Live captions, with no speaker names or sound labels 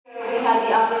had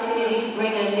the opportunity to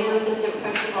bring a new assistant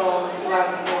principal to our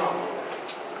school.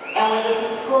 And when the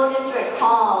school district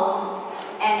called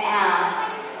and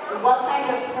asked, what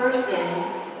kind of person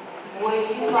would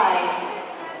you like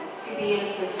to be an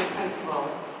assistant principal?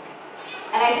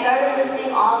 And I started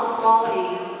listing all the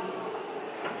qualities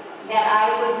that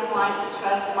I would want to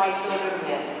trust my children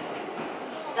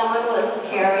with. Someone who was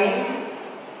caring,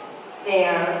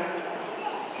 fair,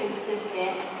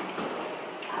 consistent,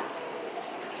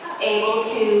 able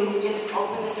to just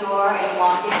open the door and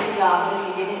walk into the office.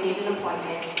 You didn't need an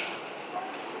appointment.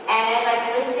 And as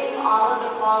I'm listing all of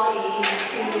the qualities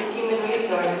to human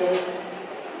resources,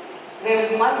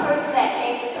 there's one person that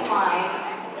came to mind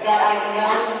that I've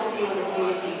known since he was a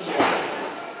student teacher.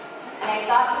 And I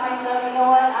thought to myself, you know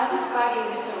what, I'm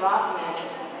describing Mr. Rossman,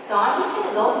 so I'm just going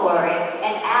to go for it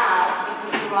and ask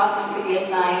if Mr. Rossman could be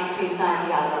assigned to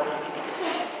Santiago.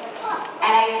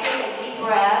 And I took a deep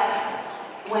breath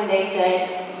when they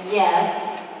said,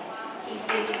 yes, he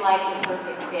seems like the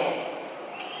perfect fit.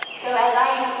 So as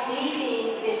I am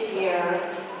leaving this year,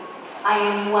 I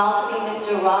am welcoming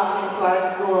Mr. Rossman to our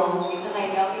school because I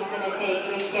know he's going to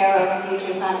take good care of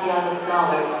future Santiago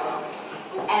scholars.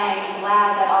 And I'm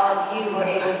glad that all of you were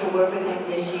able to work with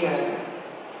him this year.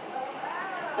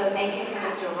 So thank you to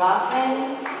Mr.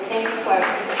 Rossman, thank you to our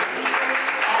team of teachers,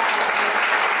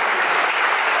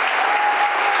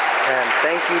 and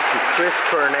thank you to Chris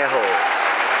Cornejo.